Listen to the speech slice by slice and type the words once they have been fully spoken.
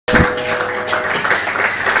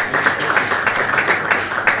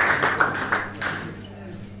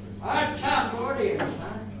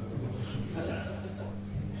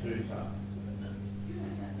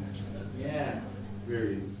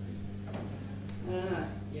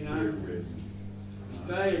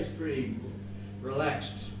Australia's pretty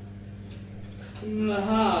relaxed. In Le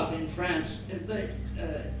Havre in France, they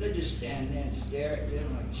just stand there and stare at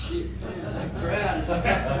them like shit. Man, the crowd is a tough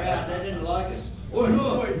crowd. They didn't like us. Oh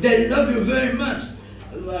no, they love you very much.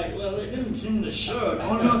 Like, well, they didn't seem to show it.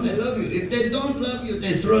 Oh no, they love you. If they don't love you,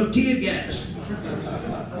 they throw tear gas.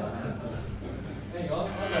 Hang on,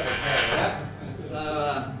 I got that.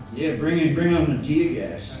 So, yeah, bring on the tear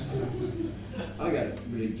gas. I got a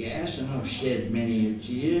bit of gas and I've shed many a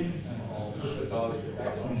tear. I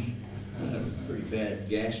had a pretty bad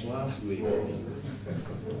gas last week.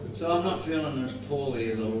 So I'm not feeling as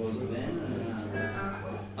poorly as I was then.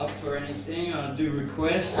 Up for anything, I do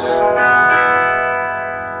requests.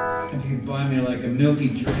 If you buy me like a milky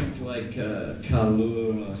drink, like Kahlua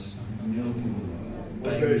or milk,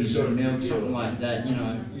 babies or milk, something like that, you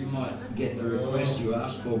know, you might get the request you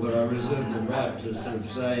asked for, but I reserve the right to sort of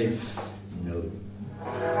say no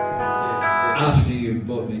after you've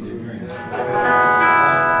bought me the drink. You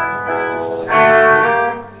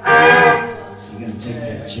gonna take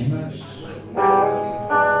that chance?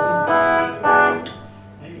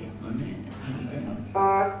 Hey, my man,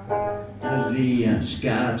 how's the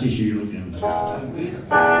scar tissue looking? Good.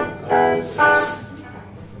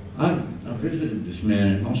 I visited this man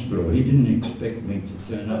in hospital. He didn't expect me to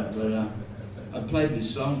turn up, but I played this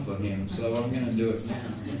song for him, so I'm going to do it now.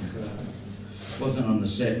 It wasn't on the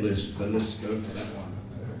set list, but let's go for that one.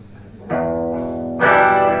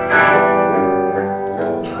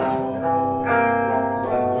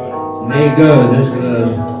 And there you go, there's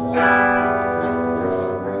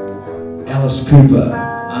Alice Cooper.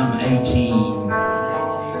 I'm 18.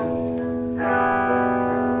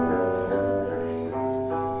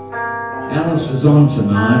 Alice is on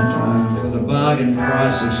tonight for the bargain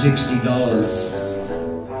price of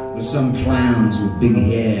 $60 with some clowns with big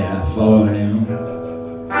hair following him.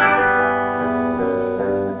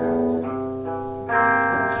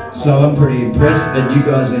 So I'm pretty impressed that you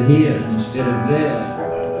guys are here instead of there.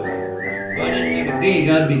 If I didn't have a gig,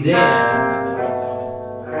 I'd be there.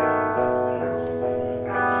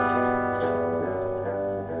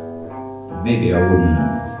 Maybe I wouldn't.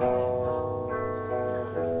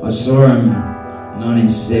 I saw him in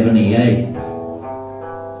 1978.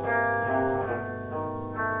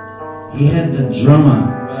 He had the drummer.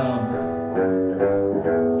 Well,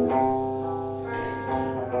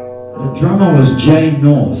 the drummer was Jay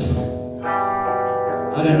North. I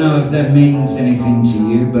don't know if that means anything to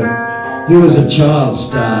you, but he was a child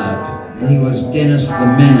star. He was Dennis the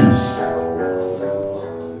Menace.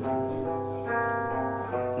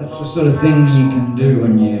 That's the sort of thing you can do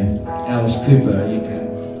when you're Alice Cooper. You can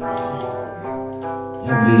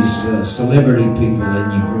have these celebrity people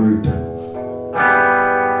in your group.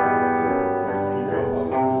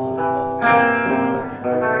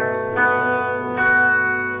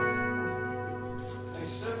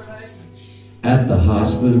 At the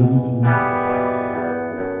hospital,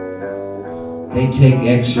 they take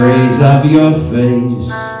x-rays of your face.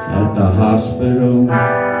 At the hospital,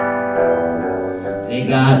 they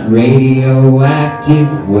got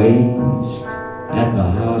radioactive waste. At the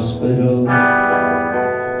hospital, at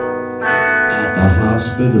the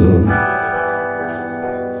hospital,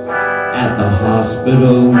 at the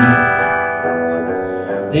hospital,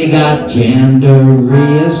 they got gender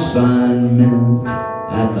reassignment.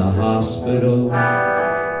 At the hospital,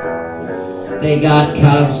 they got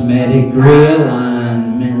cosmetic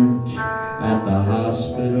realignment. At the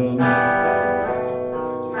hospital, at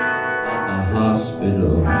the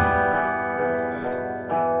hospital.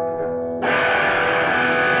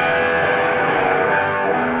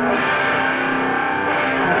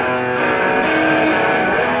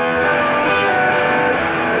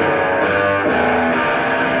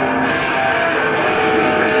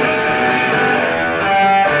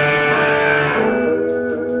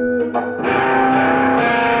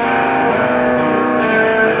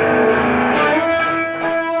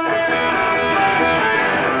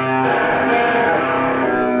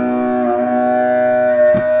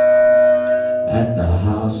 At the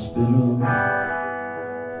hospital,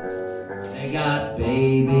 they got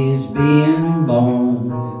babies being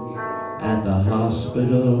born. At the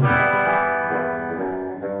hospital,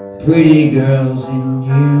 pretty girls in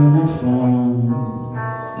uniform.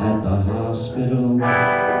 At the hospital,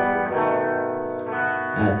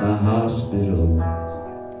 at the hospital,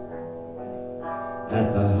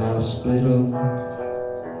 at the hospital.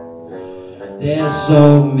 There's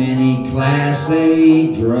so many Class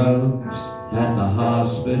A drugs at the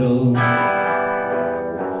hospital.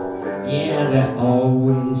 Yeah, they're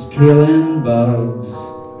always killing bugs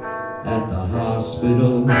at the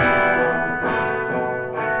hospital.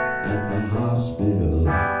 At the hospital.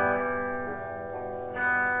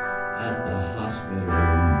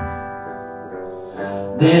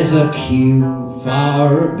 There's a queue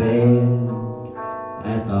for a bed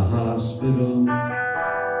at the hospital.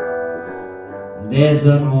 There's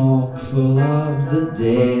a morgue full of the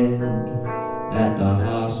dead at the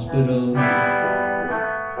hospital.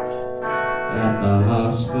 At the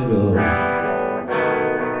hospital.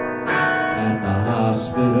 At the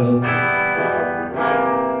hospital.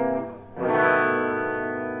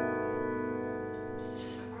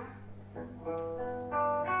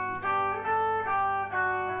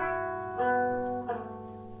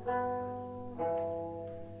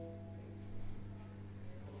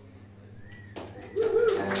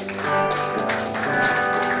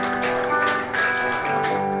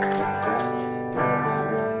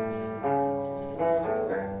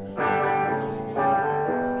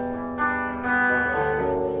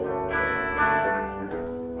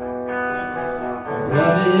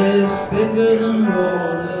 Blood is thicker than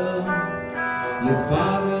water. Your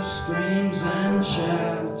father screams and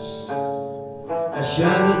shouts. I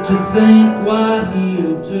shudder to think what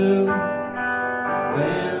he'll do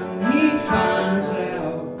when he finds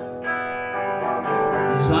out.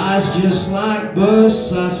 His eyes just like burst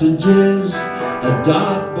sausages, a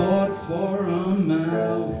dartboard for a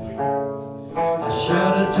mouth. I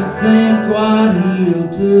shudder to think what he'll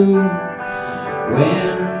do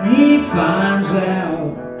when he finds out.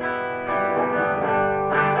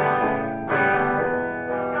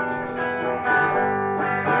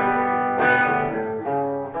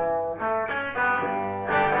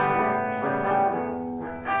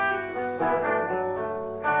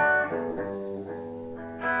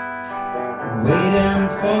 Waiting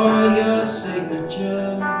for your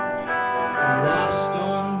signature, lost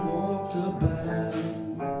on walkabout.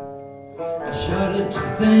 I shudder to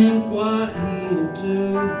think what he'll do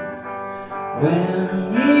when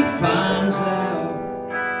he finds out.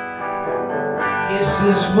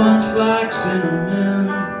 Kisses once like cinnamon,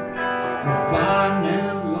 are fine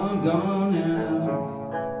now, long gone now.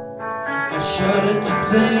 I shudder to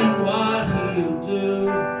think what he'll do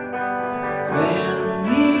when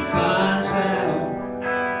he finds out.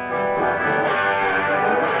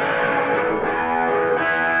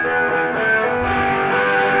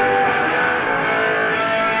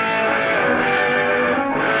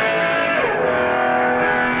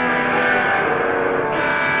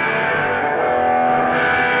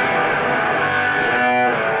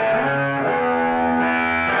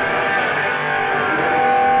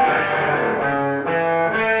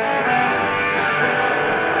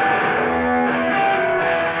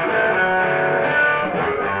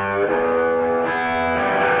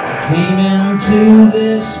 Came into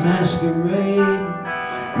this masquerade,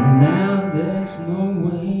 and now there's no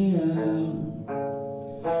way out.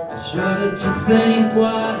 I shudder to think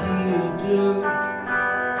what he'll do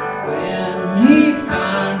when he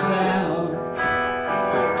finds out.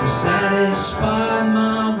 To satisfy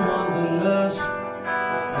my wanderlust,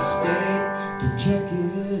 I stayed to check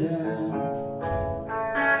it out.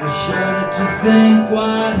 I shudder to think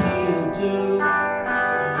what he'll do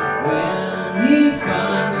when he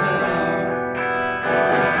finds out.